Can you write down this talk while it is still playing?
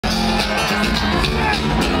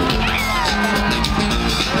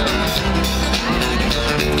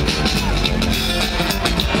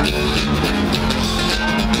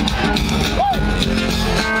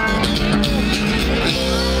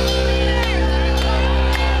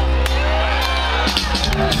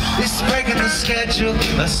schedule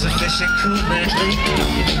a sufficient coolness.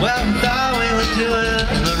 Well, we thought we were doing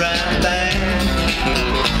the right thing.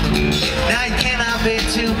 Now you cannot be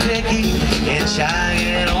too picky and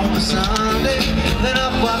shy on a Sunday. Then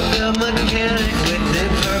up walked the mechanic with the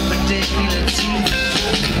perpendicular teeth.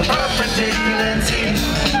 Perpendicular teeth.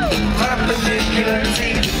 Perpendicular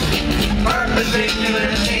teeth.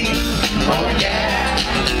 Perpendicular teeth. Oh yeah.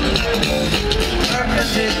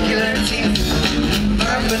 Perpendicular teeth.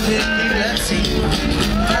 Perpendicular teeth.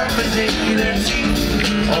 Perpendicular teeth.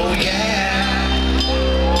 Oh yeah.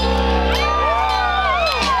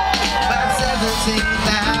 About 17th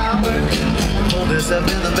hour, pulled us up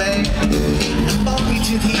in the bay. Funky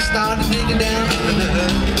tooth, he started digging down under the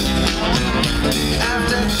hood.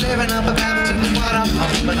 After clearing up about 2 water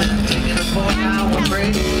pump and then taking a 4-hour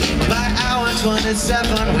break. By hour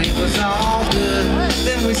 27 we was all good.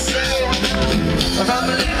 Then we sailed from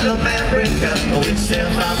a little America. Oh, we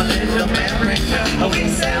sailed from a little America. Oh, we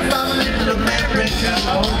sailed from a little America.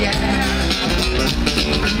 Oh yeah.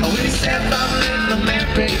 Oh, we sailed from a little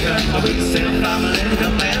America. Oh, we sailed from a little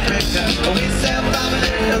America. Oh, we sailed from a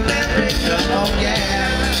little America. Oh yeah.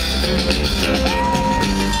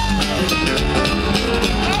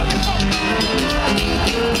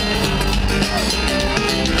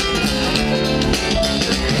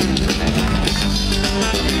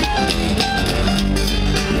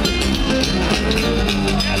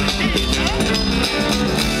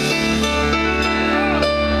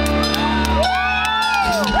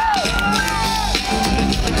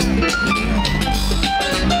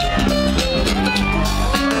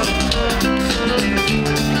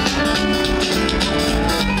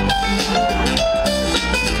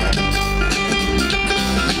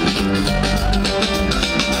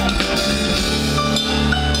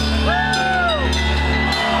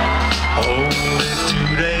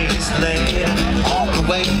 On the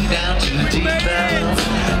way down to the deep valley,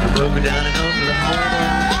 broke her down in Oklahoma.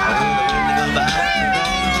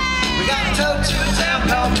 We got towed to a town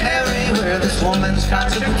called Perry, where this woman's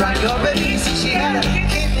constantly trying to go but easy. She had a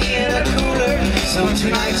kidney in a cooler, so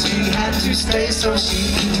tonight she had to stay. So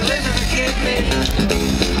she delivered the kidney,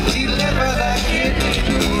 delivered the kidney,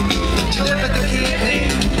 delivered the kidney.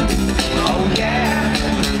 Oh yeah,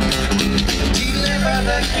 deliver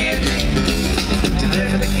the kidney.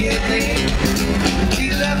 Deliver the kidney,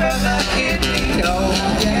 deliver the kidney, oh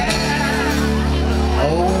yeah,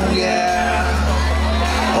 oh yeah,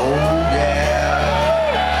 oh yeah,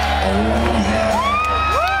 oh yeah.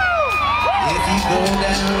 If you go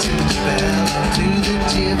down to Spell, to the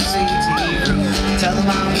Gypsy Tea Room, tell them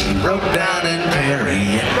I'm broke down in Perry,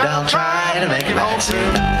 and I'll try to make it all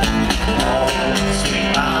true. Oh, sweet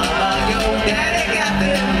mama, your daddy got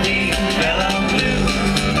them deep mellow blues.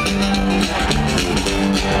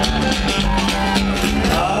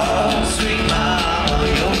 Oh, sweet mama,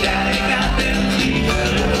 your daddy got them deep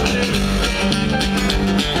mellow blues.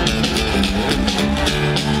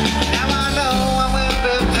 Now I know I will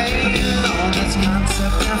be paying on this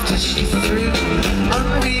concept after she's through.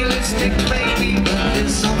 Unrealistic maybe, but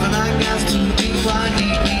there's something I got to do. I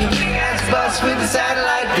need me a big ass bus with a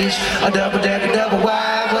satellite dish, a double-decker, double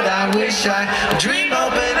wide. But I wish I dream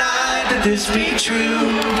open-eyed that this be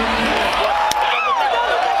true.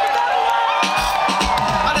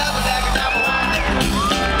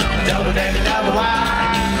 Double-decker, double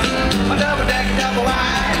wide, my double-decker, double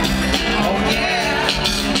wide, oh yeah.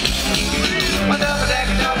 My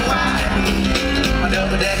double-decker, double wide, my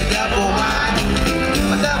double-decker, double wide,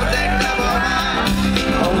 my double-decker, double wide,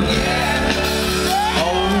 oh yeah,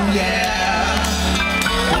 oh yeah,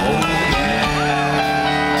 oh yeah,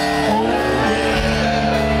 oh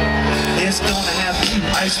yeah. It's gonna have 2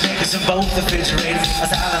 ice makers in both refrigerators, a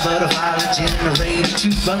silent but a violent generator, 2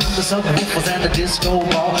 bundles of woofers and a disco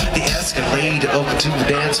ball. The escalator up to the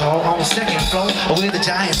dance hall on the 2nd floor with a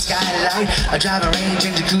giant skylight, a driving range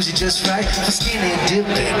and jacuzzi just right for skinny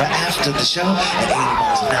dipping right after the show. At 80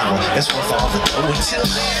 miles an hour, it's worth all the dough. Until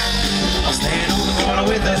then, I'm staying on the corner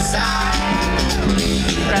with a sign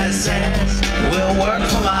that says we'll work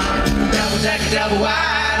for mine. Double-decker, double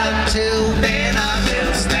wide. Until then, I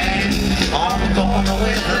will stand on the corner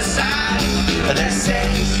with a sign that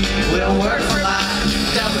says we'll work for mine.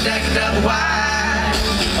 Double-decker, double wide.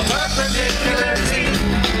 A perpendicular team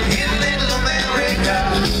in Little America.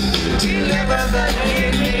 Deliver the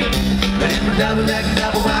kidney in the double-decker,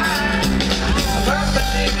 double wide. A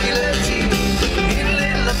perpendicular team.